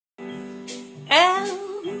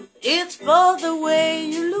It's for the way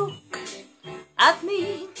you look at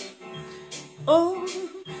me. Oh,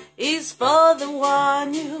 it's for the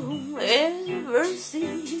one you ever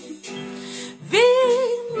see.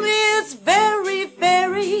 It's very,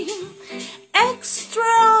 very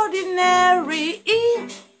extraordinary.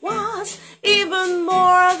 It was even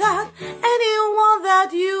more than anyone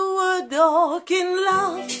that you adore can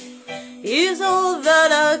love. Is all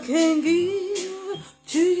that I can give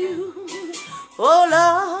to you. Oh,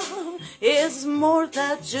 love is more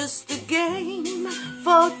than just a game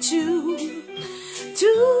for two.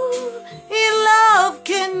 Two in love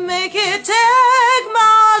can make it. Take my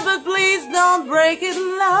heart, but please don't break it.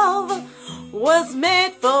 Love was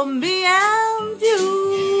made for me and you.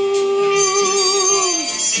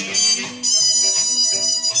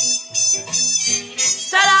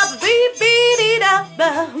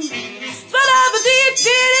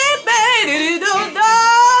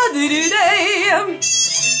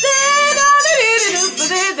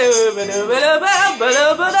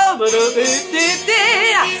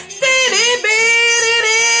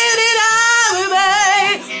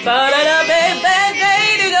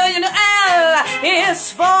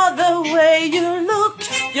 It's for the way you look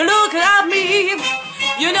at me.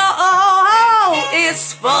 You know, oh,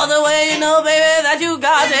 it's for the way, you know, baby, that you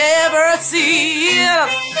got to ever see.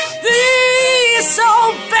 It's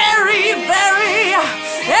so very, very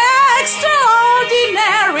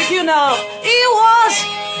extraordinary, you know. It was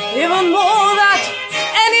even more that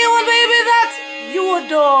anyone, baby, that you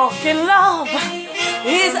adore can love.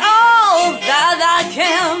 Is all that I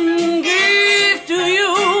can give to you.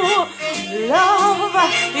 Love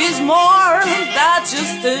is more than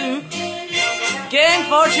just a game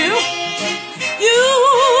for two. You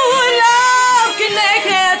love can make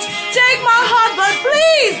it. Take my heart, but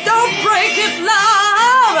please don't break it.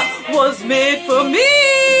 Love was made for me.